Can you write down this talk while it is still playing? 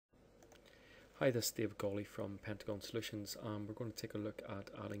Hi, this is David Gawley from Pentagon Solutions, and we're going to take a look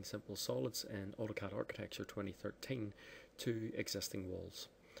at adding simple solids in AutoCAD Architecture 2013 to existing walls.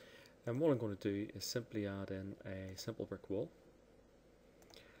 And what I'm going to do is simply add in a simple brick wall,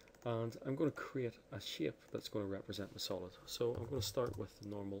 and I'm going to create a shape that's going to represent the solid. So I'm going to start with the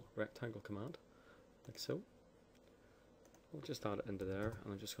normal rectangle command, like so. I'll just add it into there,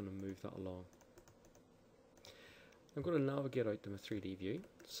 and I'm just going to move that along. I'm going to navigate out to my 3D view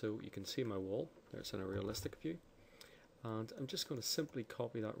so you can see my wall. There's in a realistic view, and I'm just going to simply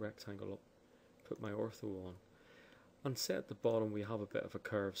copy that rectangle up, put my ortho on, and say at the bottom we have a bit of a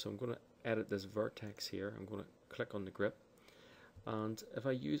curve, so I'm going to edit this vertex here. I'm going to click on the grip, and if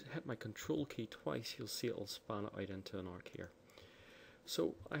I hit my control key twice, you'll see it'll span it out into an arc here.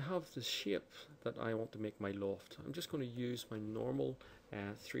 So I have the shape that I want to make my loft. I'm just going to use my normal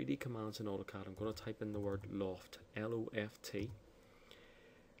 3D commands in AutoCAD. I'm going to type in the word loft, L-O-F-T.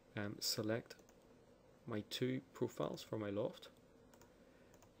 Select my two profiles for my loft.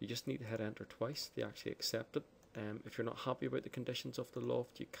 You just need to hit enter twice to actually accept it. If you're not happy about the conditions of the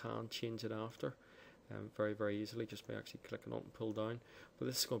loft, you can change it after very easily just by actually clicking on and pull down. But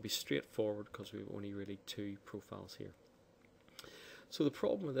this is going to be straightforward because we've only really two profiles here. So the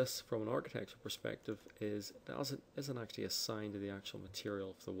problem with this from an architecture perspective is it isn't actually assigned to the actual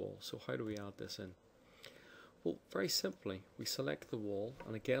material of the wall. So how do we add this in? Well, very simply, we select the wall,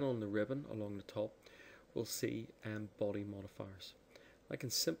 and again on the ribbon along the top we'll see body modifiers. I can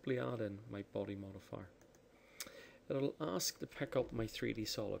simply add in my body modifier. It'll ask to pick up my 3D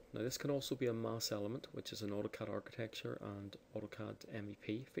solid. Now this can also be a mass element, which is an AutoCAD Architecture and AutoCAD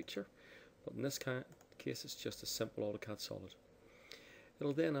MEP feature, but in this case it's just a simple AutoCAD Solid.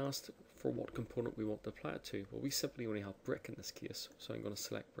 It'll then ask for what component we want to apply it to. Well, we simply only have brick in this case, so I'm going to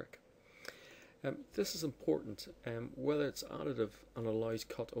select brick. This is important, whether it's additive and allows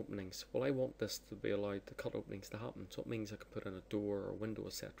cut openings. Well, I want this to be allowed the cut openings to happen, so it means I can put in a door or window,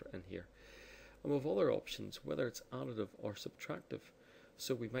 etc. in here. And we have other options, whether it's additive or subtractive.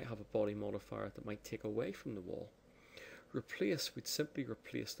 So we might have a body modifier that might take away from the wall. Replace, we'd simply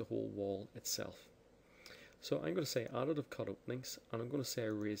replace the whole wall itself. So I'm going to say additive cut openings, and I'm going to say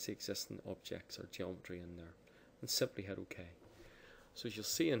erase the existing objects or geometry in there, and simply hit OK. So as you'll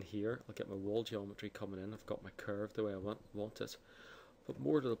see in here, I'll get my wall geometry coming in. I've got my curve the way I want it. But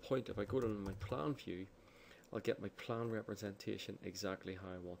more to the point, if I go to my plan view, I'll get my plan representation exactly how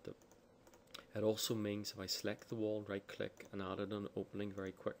I want it. It also means if I select the wall, right click and add in an opening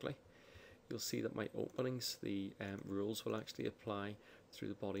very quickly, you'll see that my openings, the rules will actually apply through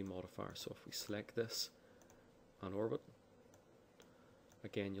the body modifier. So if we select this and orbit,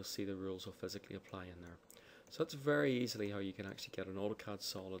 again you'll see the rules will physically apply in there. So that's very easily how you can actually get an AutoCAD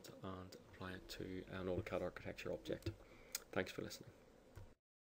Solid and apply it to an AutoCAD Architecture object. Thanks for listening.